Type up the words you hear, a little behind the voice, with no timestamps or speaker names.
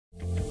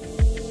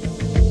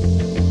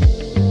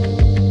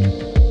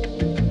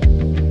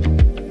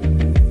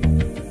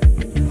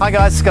Hi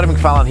guys, Scott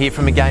McPharlin here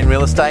from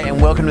Real Estate and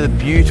welcome to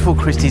the beautiful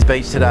Christies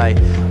Beach today.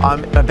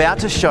 I'm about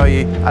to show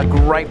you a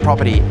great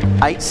property,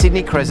 8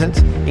 Sydney Crescent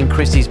in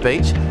Christies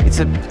Beach. It's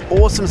an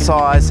awesome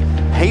size,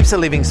 heaps of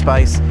living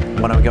space.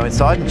 Why don't we go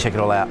inside and check it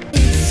all out?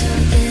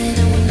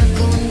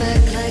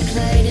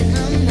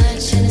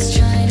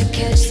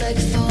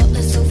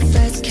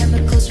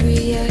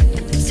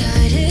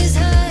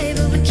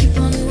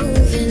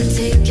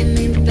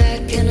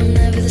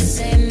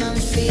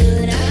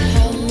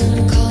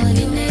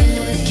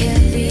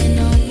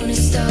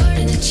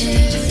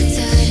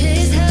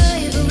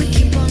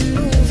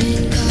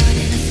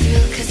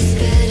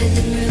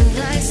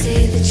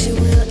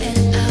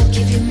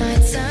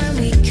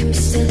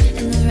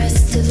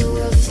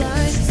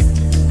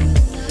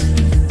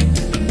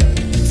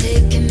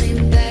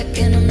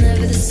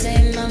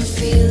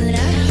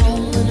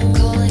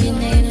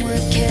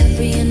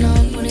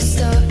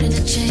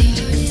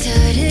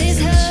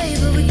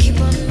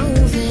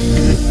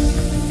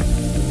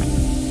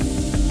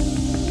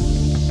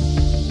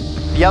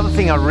 The other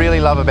thing I really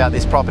love about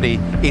this property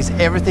is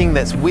everything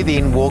that's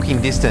within walking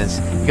distance.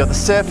 You've got the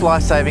Surf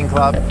Lifesaving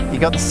Club,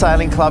 you've got the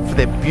Sailing Club for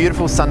their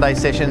beautiful Sunday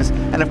sessions,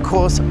 and of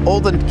course all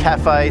the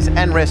cafes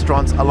and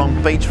restaurants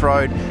along Beach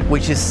Road,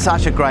 which is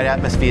such a great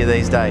atmosphere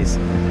these days.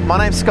 My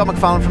name's Scott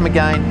McPharlin from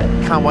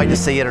Can't wait to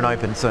see it and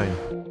open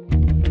soon.